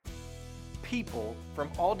people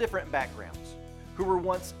from all different backgrounds who were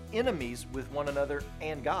once enemies with one another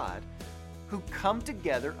and God, who come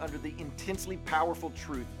together under the intensely powerful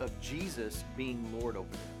truth of Jesus being Lord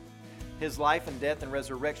over them. His life and death and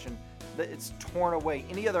resurrection, that it's torn away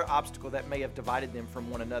any other obstacle that may have divided them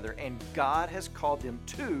from one another, and God has called them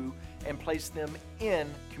to and placed them in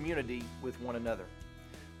community with one another,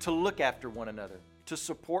 to look after one another, to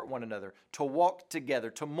support one another, to walk together,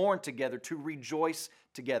 to mourn together, to rejoice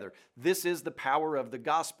together. This is the power of the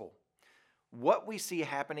gospel. What we see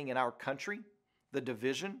happening in our country, the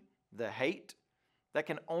division, the hate, that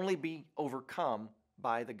can only be overcome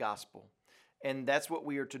by the gospel. And that's what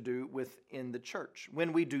we are to do within the church.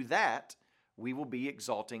 When we do that, we will be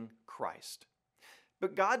exalting Christ.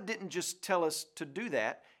 But God didn't just tell us to do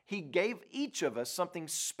that. He gave each of us something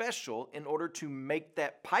special in order to make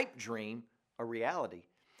that pipe dream a reality.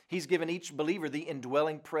 He's given each believer the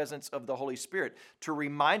indwelling presence of the Holy Spirit to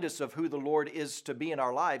remind us of who the Lord is to be in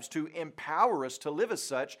our lives, to empower us to live as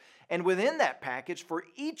such. And within that package, for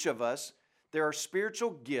each of us, there are spiritual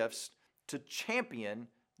gifts to champion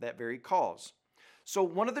that very cause. So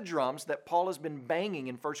one of the drums that Paul has been banging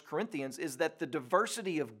in 1 Corinthians is that the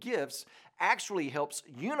diversity of gifts actually helps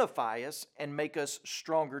unify us and make us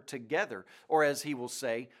stronger together, or as he will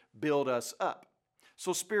say, build us up.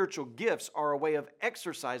 So spiritual gifts are a way of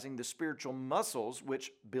exercising the spiritual muscles which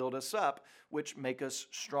build us up, which make us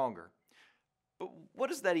stronger. But what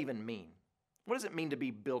does that even mean? What does it mean to be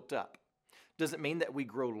built up? Does it mean that we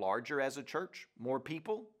grow larger as a church? More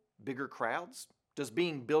people? Bigger crowds? Does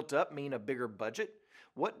being built up mean a bigger budget?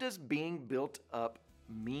 What does being built up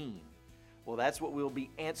mean? Well, that's what we'll be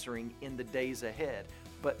answering in the days ahead.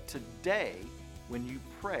 But today, when you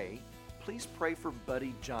pray, please pray for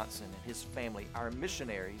Buddy Johnson and his family, our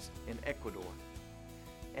missionaries in Ecuador.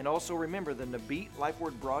 And also remember the Nabit Life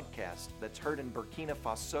Word broadcast that's heard in Burkina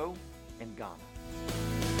Faso and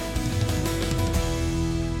Ghana.